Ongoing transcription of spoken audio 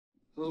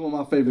This is one of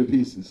my favorite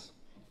pieces.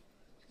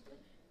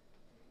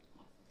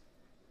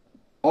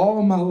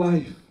 All my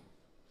life,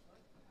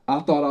 I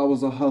thought I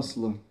was a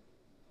hustler,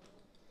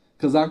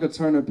 because I could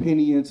turn a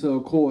penny into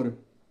a quarter.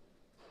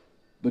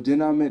 But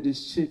then I met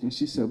this chick, and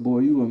she said, boy,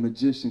 you a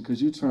magician,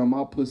 because you turn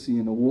my pussy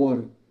into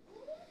water.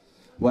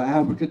 Well,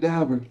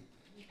 abracadabra,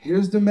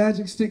 here's the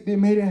magic stick that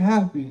made it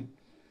happen.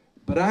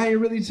 But I ain't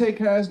really take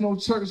her as no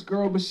church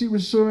girl, but she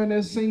was sure in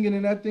there singing,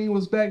 and that thing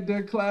was back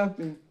there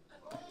clapping.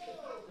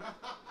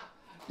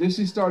 Then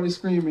she started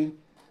screaming,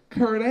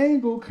 Kurt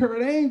Angle,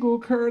 Kurt Angle,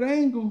 Kurt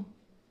Angle.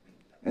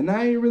 And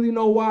I ain't really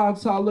know why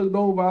until I looked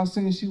over, I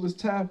seen she was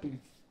tapping.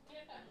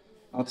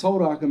 I told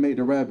her I could make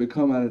the rabbit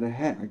come out of the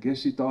hat. I guess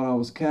she thought I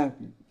was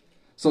capping.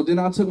 So then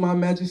I took my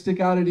magic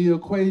stick out of the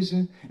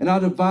equation, and I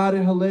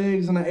divided her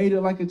legs, and I ate it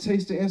like a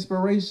taste of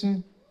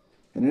inspiration.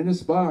 And it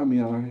inspired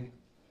me, all right.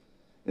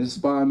 It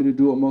inspired me to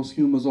do what most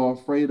humans are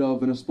afraid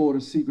of and explore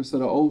the secrets of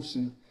the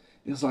ocean.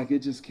 It's like it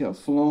just kept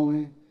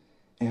flowing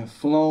and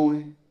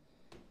flowing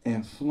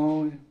and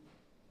flowing.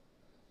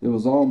 It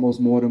was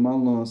almost more than my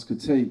lungs could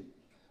take.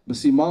 But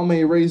see, mama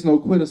ain't raised no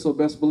quitter, so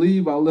best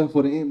believe I left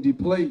with an empty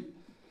plate.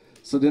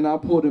 So then I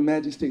pulled the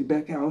magic stick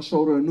back out and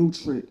showed her a new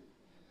trick.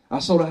 I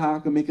showed her how I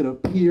could make it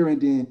appear and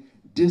then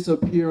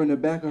disappear in the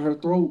back of her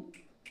throat.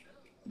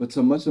 But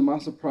to much of my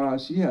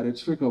surprise, she had a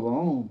trick of her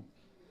own.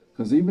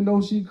 Because even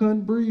though she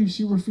couldn't breathe,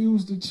 she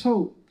refused to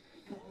choke.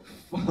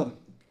 Fuck.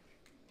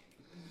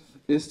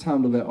 It's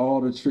time to let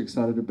all the tricks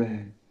out of the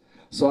bag.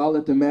 So I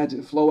let the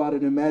magic flow out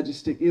of the magic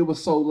stick. It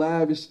was so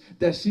lavish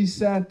that she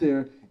sat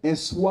there and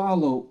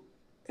swallowed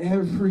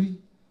every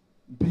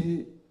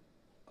bit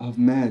of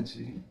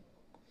magic.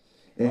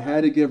 It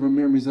had to give her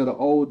memories of the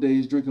old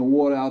days drinking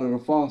water out of the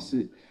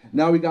faucet.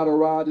 Now we got to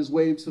ride this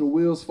wave till the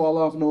wheels fall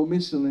off, no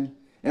Michelin,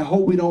 and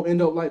hope we don't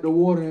end up like the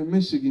water in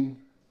Michigan.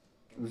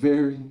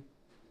 Very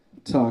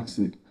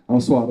toxic. I'm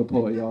Swat the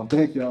Poet, y'all.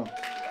 Thank y'all.